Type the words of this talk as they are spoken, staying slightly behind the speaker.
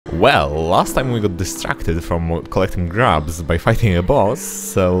Well, last time we got distracted from collecting grubs by fighting a boss,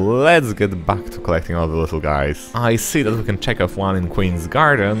 so let's get back to collecting all the little guys. I see that we can check off one in Queen's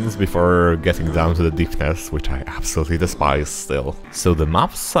Gardens before getting down to the deepness, which I absolutely despise still. So the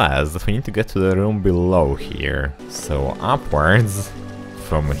map says that we need to get to the room below here, so upwards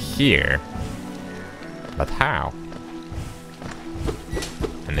from here. But how?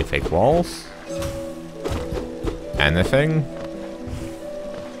 Any fake walls? Anything?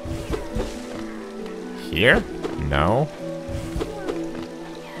 Here? No.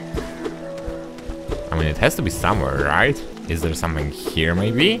 I mean, it has to be somewhere, right? Is there something here,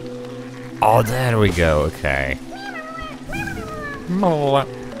 maybe? Oh, there we go, okay. Well,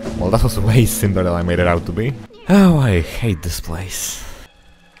 that was way simpler than I made it out to be. Oh, I hate this place.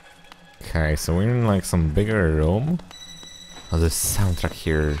 Okay, so we're in like some bigger room. Oh, the soundtrack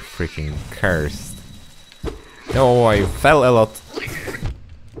here freaking cursed. No, I fell a lot.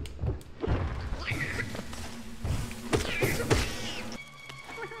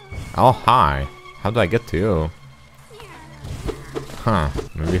 Oh, hi. How do I get to you? Huh.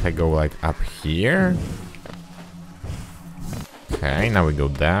 Maybe if I go like up here? Okay, now we go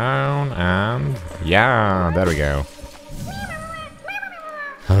down and... yeah, there we go.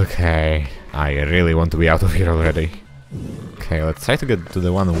 Okay. I really want to be out of here already. Okay, let's try to get to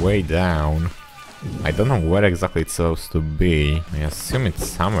the one way down. I don't know where exactly it's supposed to be. I assume it's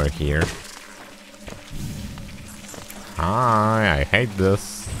somewhere here. Hi, I hate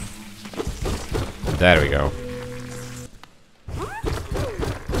this. There we go.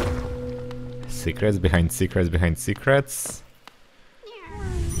 Secrets behind secrets behind secrets.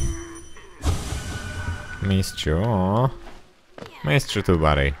 Missed you. Aw. Missed you too,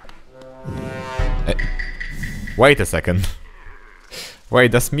 buddy. Wait a second.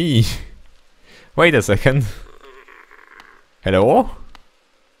 Wait, that's me. Wait a second. Hello?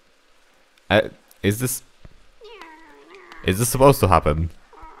 Is this supposed to happen?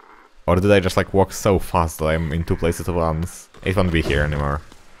 Or did I just like walk so fast that I'm in two places at once? It won't be here anymore.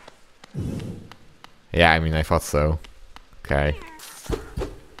 Yeah, I mean, I thought so. Okay.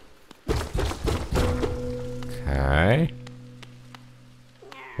 Okay.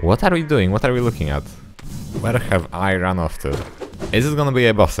 What are we doing? What are we looking at? Where have I run off to? Is it gonna be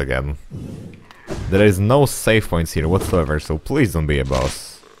a boss again? There is no save points here whatsoever, so please don't be a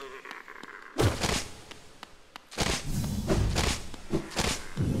boss.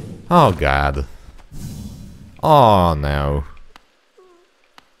 Oh god. Oh no.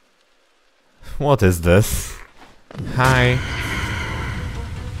 What is this? Hi.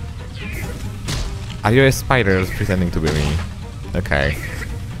 Are you a spider pretending to be me? Okay.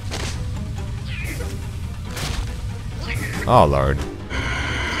 Oh lord.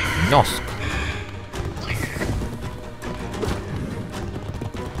 Nosk.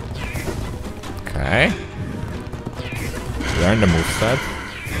 Okay. Learn the moveset.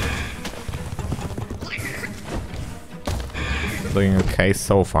 Doing okay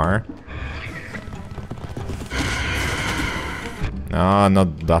so far. No,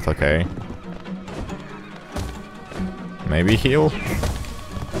 not that okay. Maybe heal?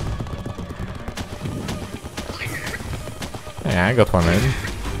 Yeah, I got one in.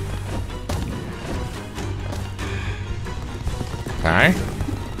 Okay.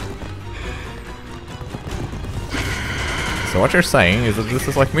 So what you're saying is that this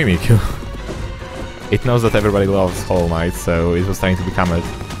is like Mimikyu. It knows that everybody loves Hollow Knight, so it was trying to become it.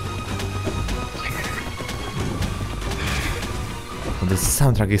 The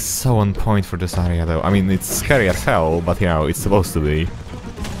soundtrack is so on point for this area though. I mean, it's scary as hell, but you know, it's supposed to be.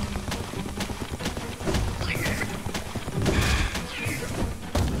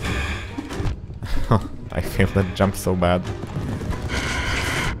 I failed that jump so bad.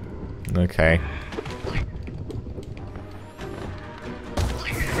 Okay.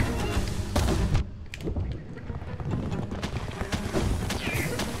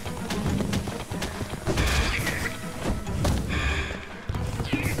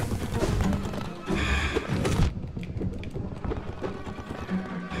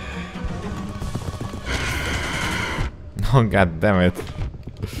 Oh god damn it.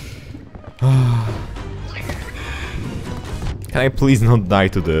 Can I please not die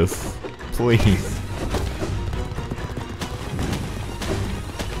to this? Please.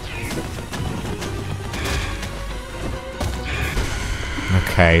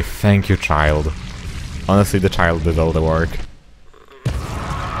 Okay, thank you, child. Honestly, the child did all the work.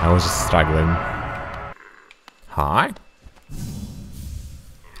 I was just struggling. Hi?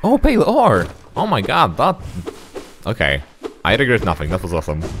 Oh, pale ore! Oh my god, that... Okay. I regret nothing, that was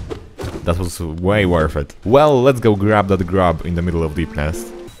awesome. That was way worth it. Well, let's go grab that grub in the middle of Deep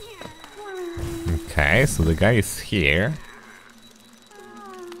Nest. Okay, so the guy is here.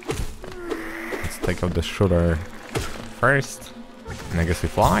 Let's take out the shooter first. And I guess we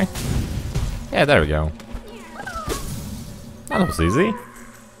fly? Yeah, there we go. That was easy.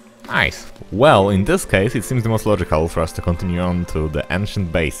 Nice. Well, in this case, it seems the most logical for us to continue on to the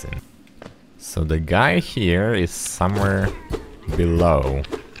ancient basin. So the guy here is somewhere below.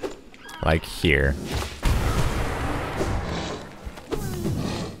 Like here.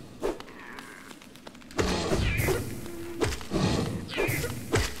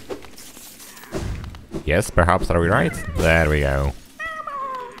 Yes, perhaps, are we right? There we go.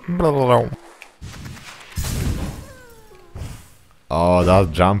 Blah, blah, blah. Oh,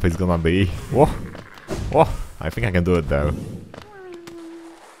 that jump is gonna be... Whoa! Whoa! I think I can do it though.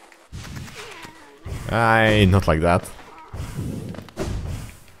 Not like that.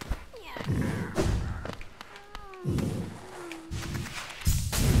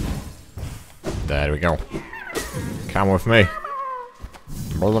 There we go. Come with me.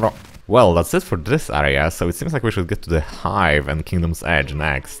 Well, that's it for this area, so it seems like we should get to the Hive and Kingdom's Edge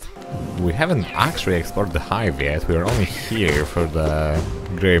next. We haven't actually explored the Hive yet, we're only here for the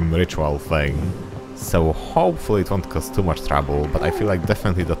Grim ritual thing. So hopefully it won't cause too much trouble, but I feel like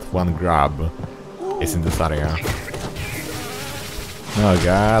definitely that one grub is in this area. Oh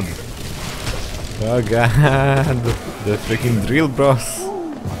god. Oh god. The freaking drill bros.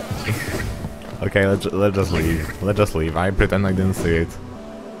 Okay, let's just leave. Let's just leave. I pretend I didn't see it.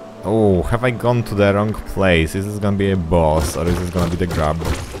 Oh, have I gone to the wrong place? Is this gonna be a boss or is this gonna be the grub?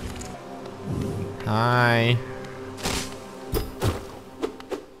 Hi.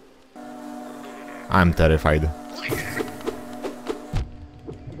 I'm terrified.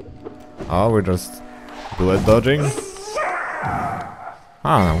 Oh, we're just bullet dodging? I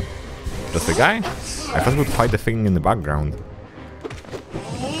don't know. Just a guy? I thought we'd fight the thing in the background.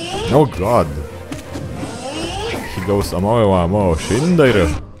 Oh god. He goes amo amo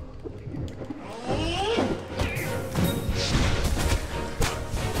shindairu.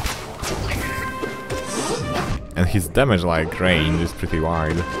 And his damage like range is pretty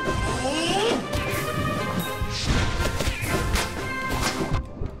wide.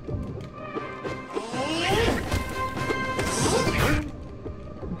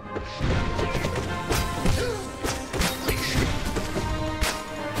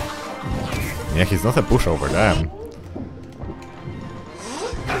 Yeah, he's not a pushover, damn.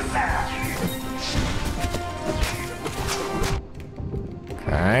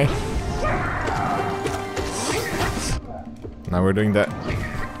 Okay. Now we're doing that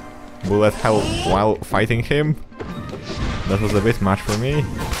bullet hell while fighting him. That was a bit much for me.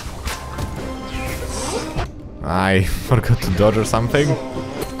 I forgot to dodge or something.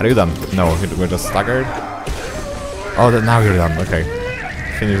 Are you done? No, we're just staggered. Oh, now you're done, okay.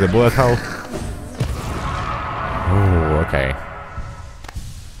 Finish the bullet hell. Oh, okay.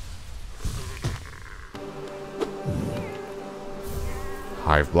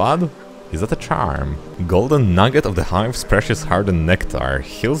 Hive blood? Is that a charm? Golden nugget of the Hive's precious hardened nectar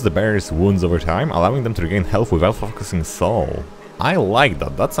heals the bearer's wounds over time, allowing them to regain health without focusing soul. I like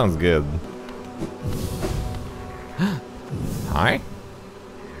that, that sounds good. Hi?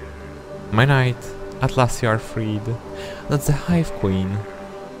 My knight, at last you are freed. That's the Hive Queen.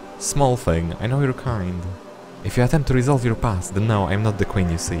 Small thing, I know you're kind. If you attempt to resolve your past, then no, I am not the queen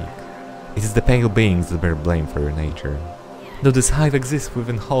you seek. It is the pale beings that bear blame for your nature. Though this hive exists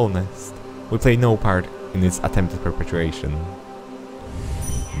within wholeness, we play no part in its attempted perpetuation.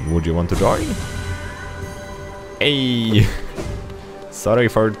 Would you want to join? Hey! Sorry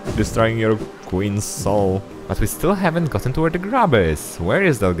for destroying your queen's soul. But we still haven't gotten to where the grub is. Where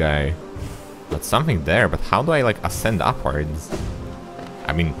is that guy? That's something there, but how do I like ascend upwards?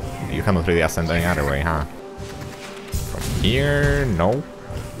 I mean, you cannot really ascend any other way, huh? From here? No.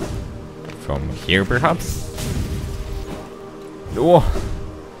 From here, perhaps? Whoa!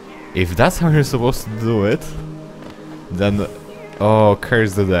 If that's how you're supposed to do it, then... Oh,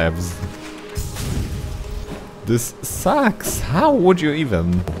 curse the devs. This sucks! How would you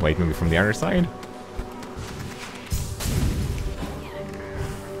even... Wait, maybe from the other side?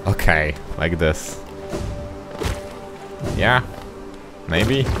 Okay, like this. Yeah,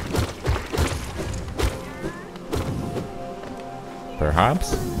 maybe.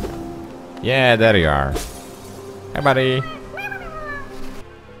 Perhaps? Yeah, there you are. Hi, buddy.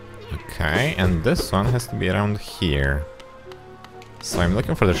 Okay, and this one has to be around here. So I'm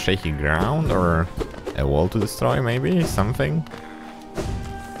looking for the shaky ground or a wall to destroy, maybe? Something?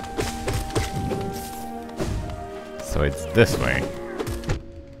 So it's this way.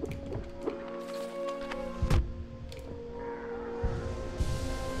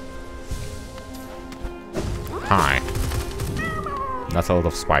 Hi. That's a lot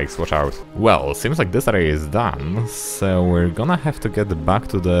of spikes, watch out. Well, seems like this area is done, so we're gonna have to get back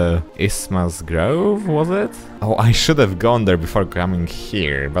to the Isma's Grove, was it? Oh, I should have gone there before coming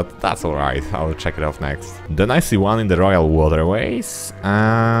here, but that's alright, I'll check it off next. Then I see one in the Royal Waterways,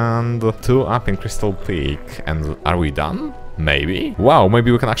 and 2 up in Crystal Peak. And are we done? Maybe? Wow,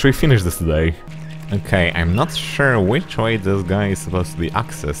 maybe we can actually finish this today. Okay, I'm not sure which way this guy is supposed to be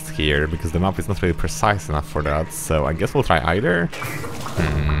accessed here, because the map is not really precise enough for that, so I guess we'll try either.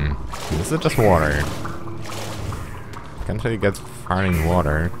 This is just water. Can't really get far in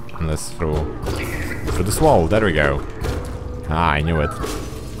water, unless through this wall, there we go. Ah, I knew it.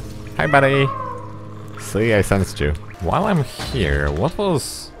 Hi buddy! See, I sensed you. While I'm here, what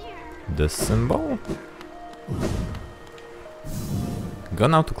was this symbol? Go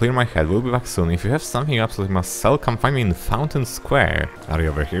now to clear my head, we'll be back soon. If you have something you absolutely must sell, come find me in Fountain Square. Are you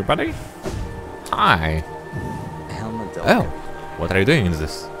over here, buddy? Hi! Oh! What are you doing in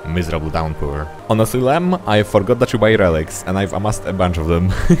this miserable downpour? Honestly, Lem, I forgot that you buy relics, and I've amassed a bunch of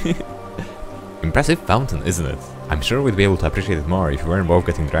them. Impressive fountain, isn't it? I'm sure we'd be able to appreciate it more if we weren't both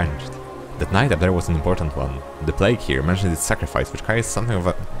getting drenched. That night up there was an important one. The plague here mentions its sacrifice, which carries something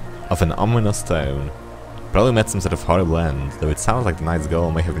of an ominous tone. Probably met some sort of horrible end, though it sounds like the knight's goal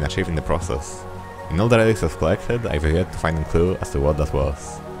may have been achieved in the process. In all the relics I've collected, I've yet to find a clue as to what that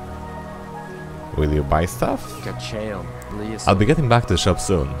was. Will you buy stuff? I'll be getting back to the shop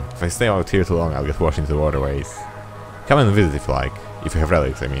soon. If I stay out here too long, I'll get washed into the waterways. Come and visit if you like. If you have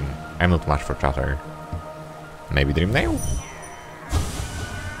relics, I mean. I'm not much for chatter. Maybe Dreamnail?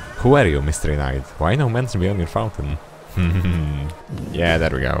 Who are you, mystery knight? Why no mention beyond your fountain? Yeah, there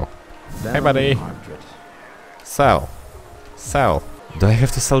we go. Hey buddy! Sell. Sell. Do I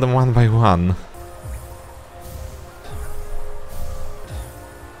have to sell them one by one?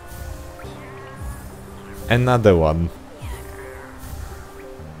 Another one.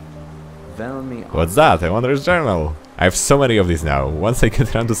 What's that? A Wanderer's Journal. I have so many of these now. Once I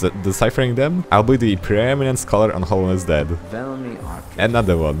get around to deciphering them, I'll be the preeminent scholar on Hollowness Dead.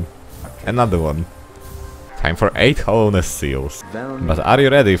 Another one. Another one. Time for 8 Hollowness seals. But are you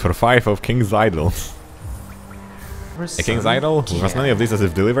ready for 5 of King's Idols? A King's Idol? With as many of these as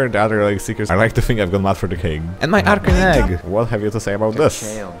I've delivered, the other relic seekers, I like to think I've gone mad for the king. And my arcane egg! What have you to say about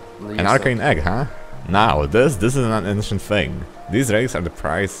this? An arcane egg, huh? Now, this is an ancient thing. These relics are the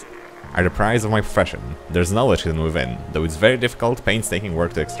prize of my profession. There's knowledge hidden within, though it's very difficult, painstaking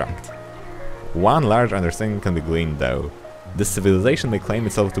work to extract. One large understanding can be gleaned, though. This civilization may claim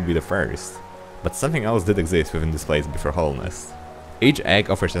itself to be the first, but something else did exist within this place before Hollowness. Each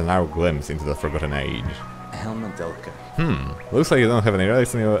egg offers a narrow glimpse into that forgotten age. Looks like you don't have any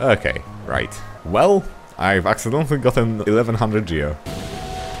relics in your... Okay, right. Well, I've accidentally gotten 1100 geo.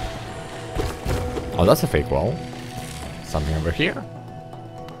 Oh, that's a fake wall. Something over here?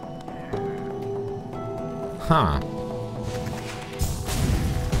 Huh.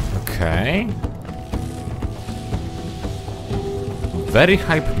 Okay. Very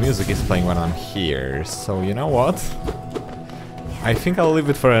hype music is playing when I'm here, so you know what? I think I'll leave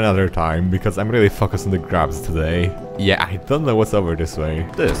it for another time, because I'm really focused on the grabs today. Yeah, I don't know what's over this way.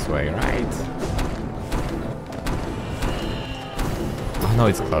 This way, right? Oh no,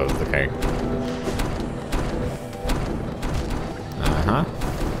 it's closed, okay. Uh-huh.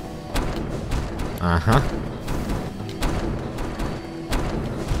 Uh-huh.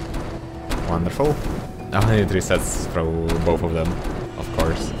 Wonderful. I need resets for both of them, of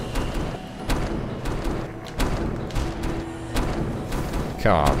course.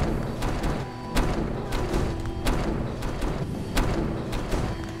 Come on.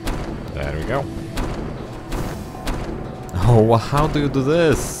 There we go. Oh, well, how do you do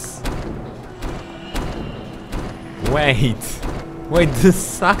this? Wait. Wait, this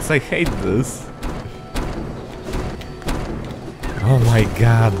sucks. I hate this. Oh my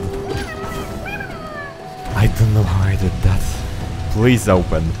god. I don't know how I did that. Please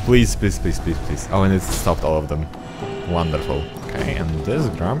open. Please, please, please, please, please. Oh, and it stopped all of them. Wonderful. Okay, and this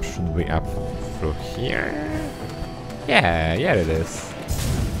Grub should be up through here. Yeah, it is.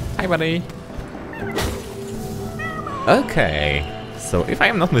 Hi, buddy. Okay, so if I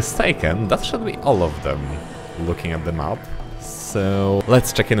am not mistaken, that should be all of them, looking at the map. So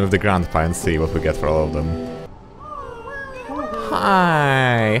let's check in with the Grandpa and see what we get for all of them.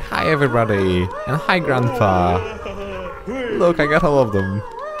 Hi everybody, and hi Grandpa. Look, I got all of them.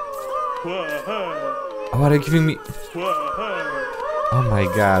 Oh, are you giving me... Oh my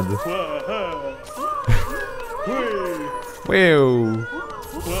god. Wow.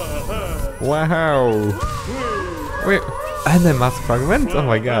 Wow. Wait, and a mask fragment? Oh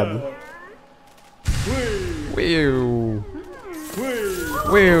my god. Whew.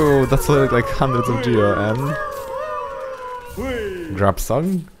 Whew, that's like hundreds of geo and... Grub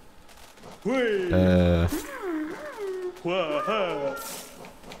song?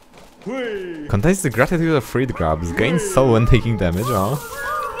 Contains the gratitude of freed grubs. Gains soul when taking damage, oh.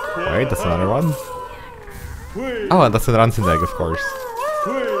 Wait, that's another one. Oh, and that's a rancid egg, of course.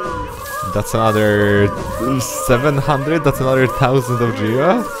 That's another 700, that's another 1000 of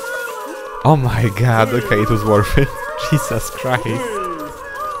geo. Oh my god, okay, it was worth it. Jesus Christ.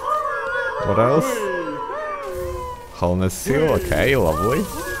 What else? Wholeness seal, okay, lovely.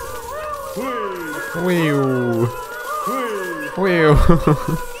 Whew. Whew.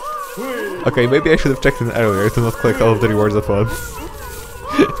 Okay, maybe I should have checked in earlier to not collect all of the rewards at once.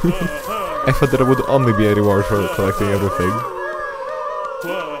 I thought there would only be a reward for collecting everything.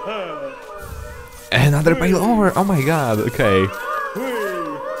 Another pile over! Oh my god, okay.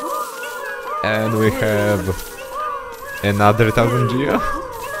 And we have another 1000 geo?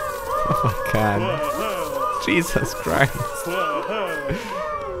 Oh my god. Jesus Christ.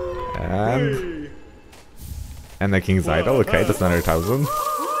 And a King's Idol, okay, that's another 1000.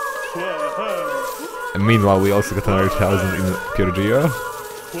 And meanwhile, we also got another 1000 in pure geo.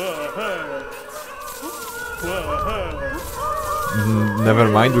 Never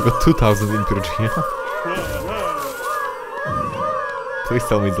mind, we got 2000 in pure geo. Please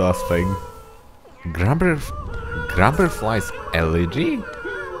tell me the last thing. Grubberfly's elegy?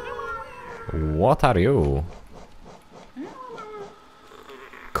 What are you?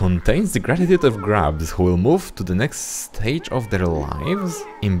 Contains the gratitude of grubs who will move to the next stage of their lives.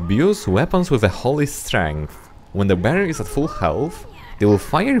 Imbues weapons with a holy strength. When the bearer is at full health, they will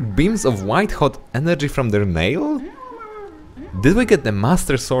fire beams of white-hot energy from their nail? Did we get the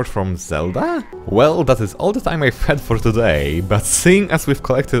Master Sword from Zelda? Well, that is all the time I've had for today, but seeing as we've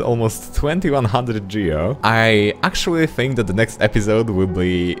collected almost 2100 geo, I actually think that the next episode will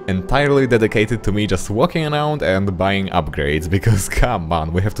be entirely dedicated to me just walking around and buying upgrades, because come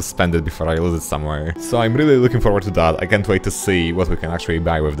on, we have to spend it before I lose it somewhere. So I'm really looking forward to that. I can't wait to see what we can actually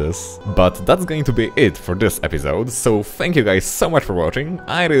buy with this. But that's going to be it for this episode, so thank you guys so much for watching.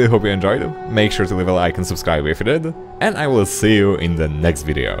 I really hope you enjoyed. Make sure to leave a like and subscribe if you did, and I will see you in the next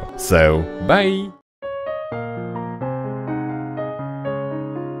video. So, bye!